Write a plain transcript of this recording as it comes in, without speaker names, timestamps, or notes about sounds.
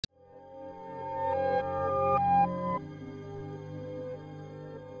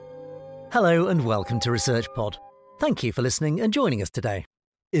Hello and welcome to ResearchPod. Thank you for listening and joining us today.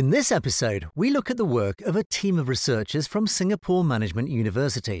 In this episode, we look at the work of a team of researchers from Singapore Management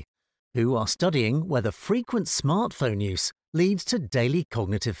University, who are studying whether frequent smartphone use leads to daily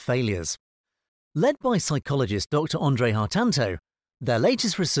cognitive failures. Led by psychologist Dr Andree Hartanto, their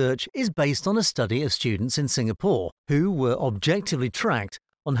latest research is based on a study of students in Singapore who were objectively tracked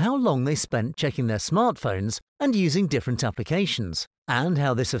on how long they spent checking their smartphones and using different applications, and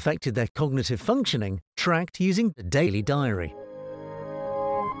how this affected their cognitive functioning, tracked using the daily diary.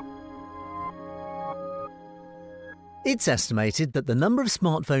 It's estimated that the number of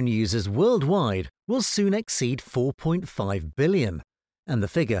smartphone users worldwide will soon exceed 4.5 billion, and the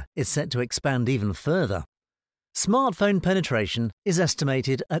figure is set to expand even further. Smartphone penetration is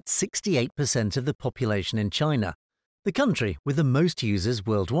estimated at 68% of the population in China, the country with the most users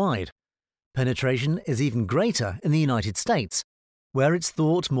worldwide. Penetration is even greater in the United States, where it's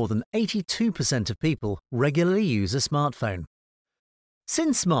thought more than 82% of people regularly use a smartphone.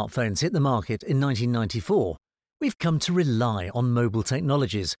 Since smartphones hit the market in 1994, we've come to rely on mobile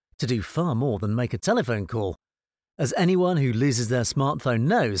technologies to do far more than make a telephone call. As anyone who loses their smartphone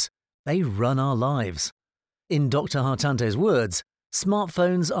knows, they run our lives. In Dr. Hartanto's words,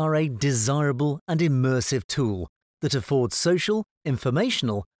 smartphones are a desirable and immersive tool that affords social,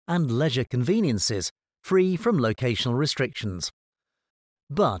 informational, and leisure conveniences free from locational restrictions.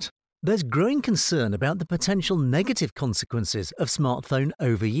 But there's growing concern about the potential negative consequences of smartphone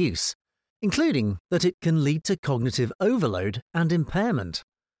overuse, including that it can lead to cognitive overload and impairment.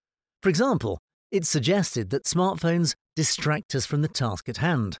 For example, it's suggested that smartphones distract us from the task at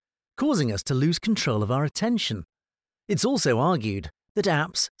hand, causing us to lose control of our attention. It's also argued that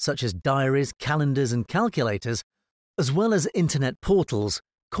apps such as diaries, calendars, and calculators, as well as internet portals,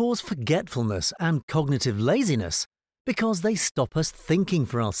 cause forgetfulness and cognitive laziness because they stop us thinking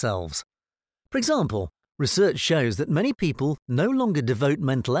for ourselves. For example, research shows that many people no longer devote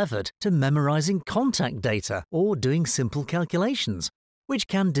mental effort to memorizing contact data or doing simple calculations, which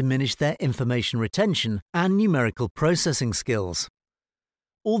can diminish their information retention and numerical processing skills.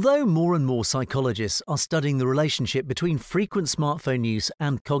 Although more and more psychologists are studying the relationship between frequent smartphone use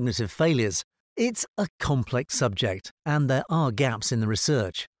and cognitive failures, it's a complex subject, and there are gaps in the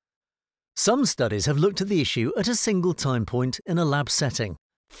research. Some studies have looked at the issue at a single time point in a lab setting,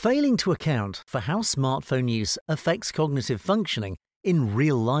 failing to account for how smartphone use affects cognitive functioning in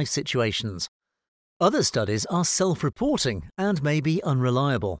real-life situations. Other studies are self-reporting and may be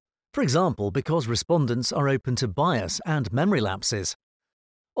unreliable, for example because respondents are open to bias and memory lapses.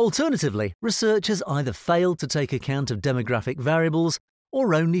 Alternatively, research has either failed to take account of demographic variables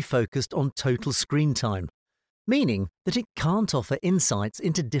or only focused on total screen time, meaning that it can't offer insights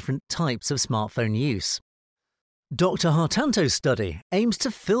into different types of smartphone use. Dr. Hartanto's study aims to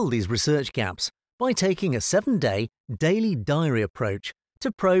fill these research gaps by taking a 7-day daily diary approach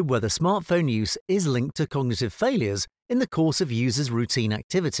to probe whether smartphone use is linked to cognitive failures in the course of users' routine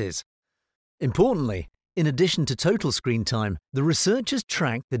activities. Importantly, in addition to total screen time, the researchers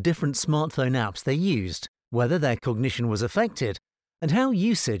tracked the different smartphone apps they used, whether their cognition was affected, and how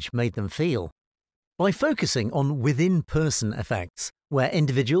usage made them feel. By focusing on within-person effects, where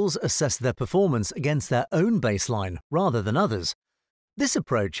individuals assess their performance against their own baseline rather than others, this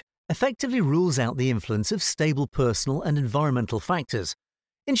approach effectively rules out the influence of stable personal and environmental factors,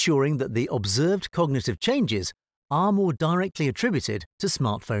 ensuring that the observed cognitive changes are more directly attributed to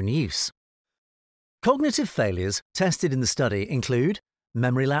smartphone use. Cognitive failures tested in the study include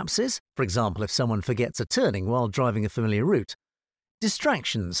memory lapses, for example if someone forgets a turning while driving a familiar route,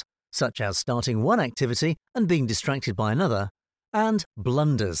 distractions, such as starting one activity and being distracted by another, and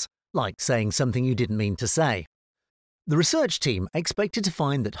blunders, like saying something you didn't mean to say. The research team expected to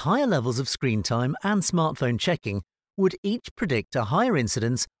find that higher levels of screen time and smartphone checking would each predict a higher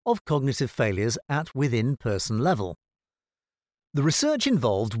incidence of cognitive failures at within-person level. The research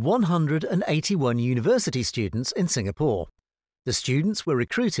involved 181 university students in Singapore. The students were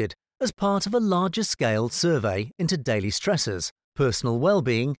recruited as part of a larger-scale survey into daily stressors, personal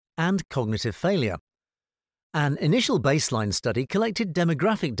well-being, and cognitive failure. An initial baseline study collected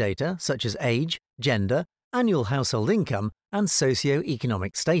demographic data such as age, gender, annual household income, and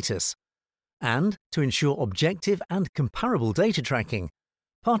socio-economic status. And, to ensure objective and comparable data tracking,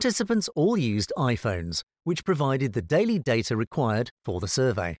 participants all used iPhones, which provided the daily data required for the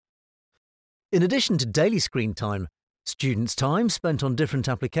survey. In addition to daily screen time, students' time spent on different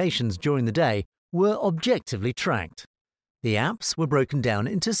applications during the day were objectively tracked. The apps were broken down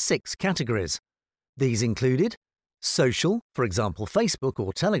into 6 categories. These included social, for example Facebook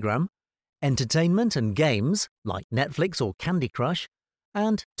or Telegram, entertainment and games, like Netflix or Candy Crush,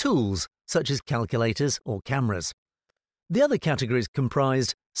 and tools, such as calculators or cameras. The other categories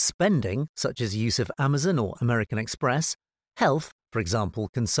comprised spending, such as use of Amazon or American Express, health, for example,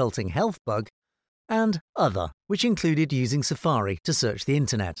 consulting HealthBug, and other, which included using Safari to search the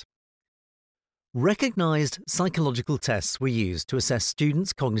internet. Recognized psychological tests were used to assess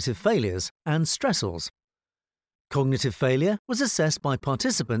students' cognitive failures and stressors. Cognitive failure was assessed by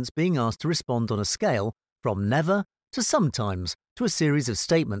participants being asked to respond on a scale from never to sometimes to a series of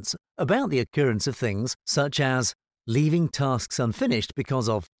statements about the occurrence of things such as leaving tasks unfinished because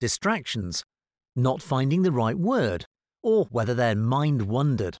of distractions, not finding the right word, or whether their mind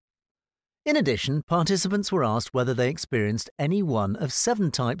wandered. In addition, participants were asked whether they experienced any one of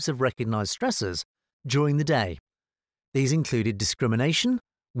 7 types of recognized stressors during the day. These included discrimination,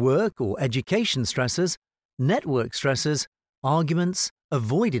 work or education stressors, network stressors, arguments,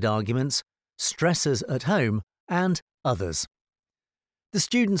 avoided arguments, stressors at home, and others. The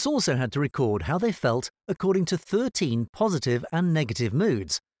students also had to record how they felt according to 13 positive and negative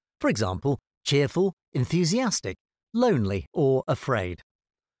moods, for example, cheerful, enthusiastic, lonely, or afraid.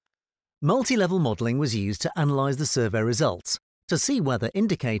 Multi-level modelling was used to analyse the survey results to see whether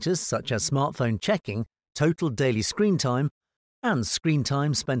indicators such as smartphone checking, total daily screen time, and screen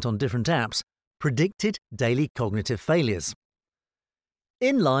time spent on different apps predicted daily cognitive failures.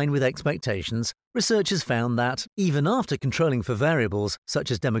 In line with expectations, researchers found that, even after controlling for variables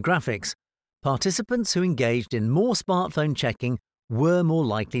such as demographics, participants who engaged in more smartphone checking were more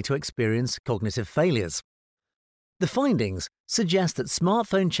likely to experience cognitive failures. The findings suggest that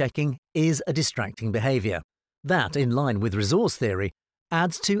smartphone checking is a distracting behaviour that, in line with resource theory,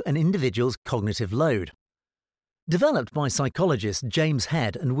 adds to an individual's cognitive load. Developed by psychologists James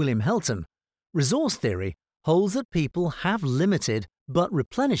Head and William Helton, resource theory holds that people have limited but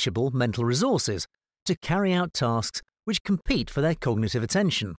replenishable mental resources to carry out tasks which compete for their cognitive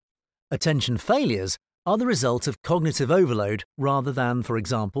attention. Attention failures are the result of cognitive overload rather than, for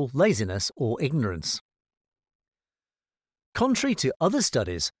example, laziness or ignorance. Contrary to other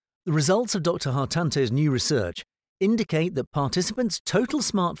studies, the results of Dr. Hartanto's new research indicate that participants' total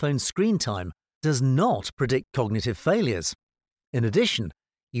smartphone screen time does not predict cognitive failures. In addition,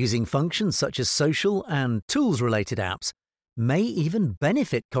 using functions such as social and tools-related apps may even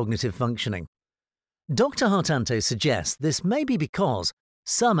benefit cognitive functioning. Dr. Hartanto suggests this may be because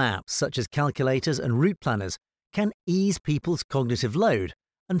some apps such as calculators and route planners can ease people's cognitive load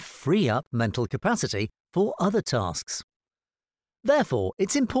and free up mental capacity for other tasks. Therefore,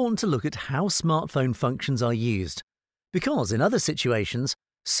 it's important to look at how smartphone functions are used, because in other situations,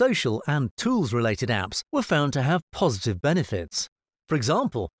 social and tools-related apps were found to have positive benefits. For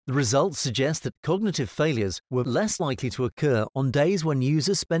example, the results suggest that cognitive failures were less likely to occur on days when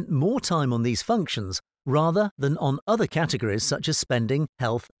users spent more time on these functions rather than on other categories such as spending,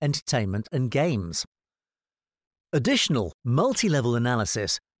 health, entertainment, and games. Additional multi-level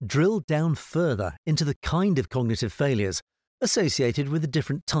analysis drilled down further into the kind of cognitive failures associated with the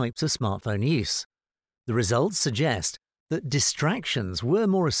different types of smartphone use. The results suggest that distractions were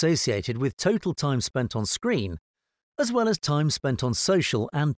more associated with total time spent on screen, as well as time spent on social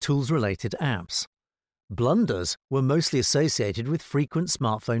and tools-related apps. Blunders were mostly associated with frequent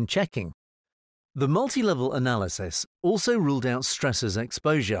smartphone checking. The multi-level analysis also ruled out stressors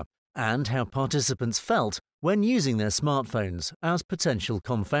exposure and how participants felt when using their smartphones as potential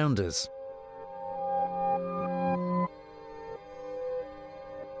confounders.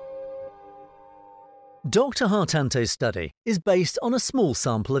 Dr. Hartanto's study is based on a small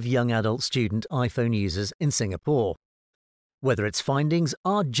sample of young adult student iPhone users in Singapore. Whether its findings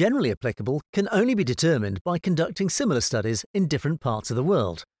are generally applicable can only be determined by conducting similar studies in different parts of the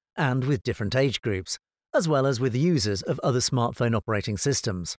world and with different age groups, as well as with users of other smartphone operating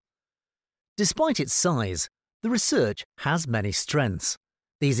systems. Despite its size, the research has many strengths.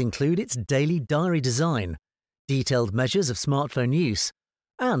 These include its daily diary design, detailed measures of smartphone use,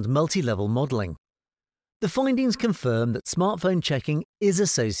 and multi-level modelling. The findings confirm that smartphone checking is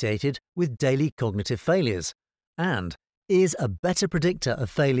associated with daily cognitive failures and is a better predictor of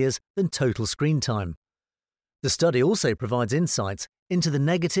failures than total screen time. The study also provides insights into the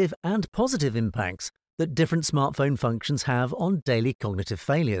negative and positive impacts that different smartphone functions have on daily cognitive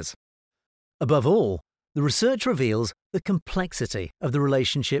failures. Above all, the research reveals the complexity of the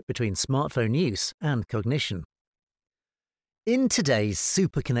relationship between smartphone use and cognition. In today's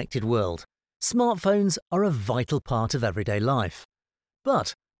super-connected world, smartphones are a vital part of everyday life.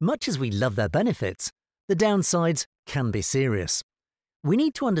 But, much as we love their benefits, the downsides can be serious. We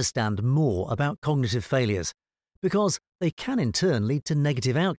need to understand more about cognitive failures because they can in turn lead to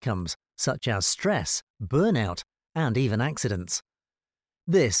negative outcomes such as stress, burnout, and even accidents.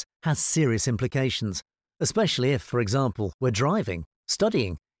 This has serious implications, especially if, for example, we're driving,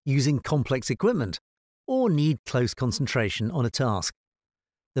 studying, using complex equipment, or need close concentration on a task.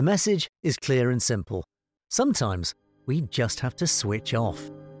 The message is clear and simple. Sometimes we just have to switch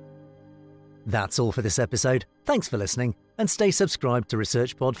off. That's all for this episode. Thanks for listening, and stay subscribed to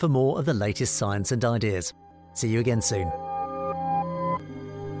ResearchPod for more of the latest science and ideas. See you again soon.